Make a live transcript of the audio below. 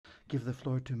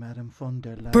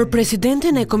Për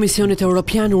Presidenten e Komisionit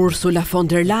Europian Ursula von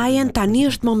der Leyen, tani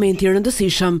është momenti i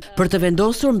rëndësishëm për të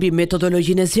vendosur mbi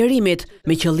metodologjinë e zgjerimit,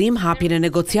 me qëllim hapjen e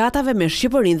negociatave me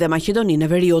Shqipërinë dhe Maqedoninë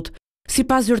e Veriut.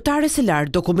 Sipas zyrtares së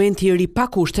lartë, dokumenti i ri pa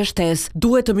kushte shtesë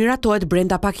duhet të miratohet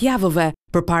brenda pak javëve,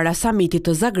 përpara samitit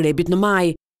të Zagrebit në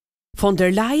maj. Von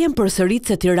der Leyen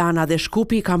përsërit se Tirana dhe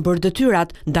Shkupi kanë bërë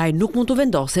detyrat, ndaj nuk mund të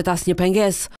vendoset asnjë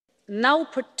pengesë. Now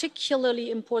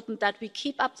particularly important that we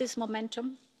keep up this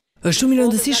momentum. Është shumë i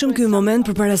rëndësishëm ky moment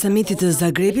përpara samitit të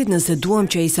Zagrebit, nëse duam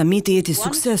që ai samit të jetë i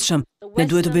suksesshëm. Ne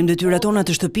duhet të bëjmë detyrat tona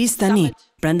të shtëpisë tani.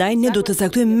 Prandaj ne do të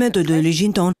caktojmë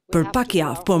metodologjinë tonë për pak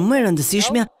javë, por më e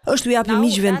rëndësishmja është t'u japim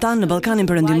miqve tanë në Ballkanin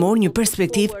Perendimor një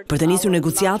perspektivë për të nisur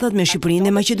negociatat me Shqipërinë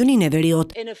dhe Maqedoninë e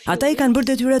Veriut. Ata i kanë bërë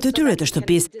detyrat e tyre të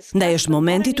shtëpisë, ndaj është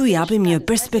momenti t'u japim një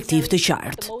perspektivë të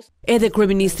qartë. Edhe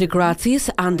kryeministri i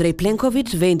Kroacisë Adrej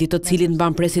Plenkovic, vendi të cilin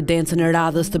mban presidencën e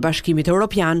radhës të Bashkimit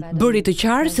Europian, bëri të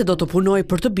qartë se do të punojë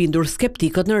për të bindur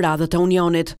skeptikët në radhët e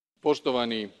unionit.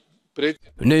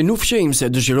 Ne nuk fshehim se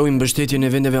dëshirojmë mbështetjen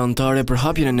e vendeve anëtare për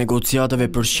hapjen e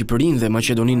negociatave për Shqipërinë dhe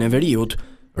Maqedoninë e Veriut.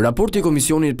 Raporti i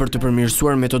Komisionit për të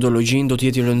përmirësuar metodologjinë do të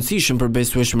jetë i rëndësishëm për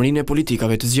besueshmërinë e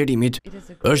politikave të zgjerimit.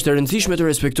 Është e rëndësishme të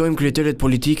respektojmë kriteret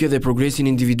politike dhe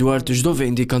progresin individual të çdo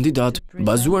vendi kandidat,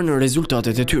 bazuar në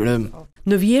rezultatet e tyre.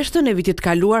 Në vjeshtën e vitit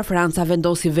kaluar, Franca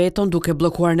vendosi veton duke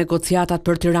bllokuar negociatat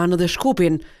për Tiranën dhe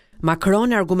Shkupin.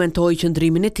 Macron argumentoi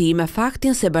qëndrimin e tij me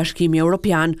faktin se Bashkimi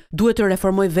Europian duhet të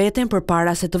reformojë veten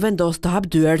përpara se të vendosë të hapë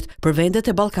dyert për vendet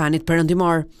e Ballkanit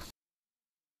Perëndimor.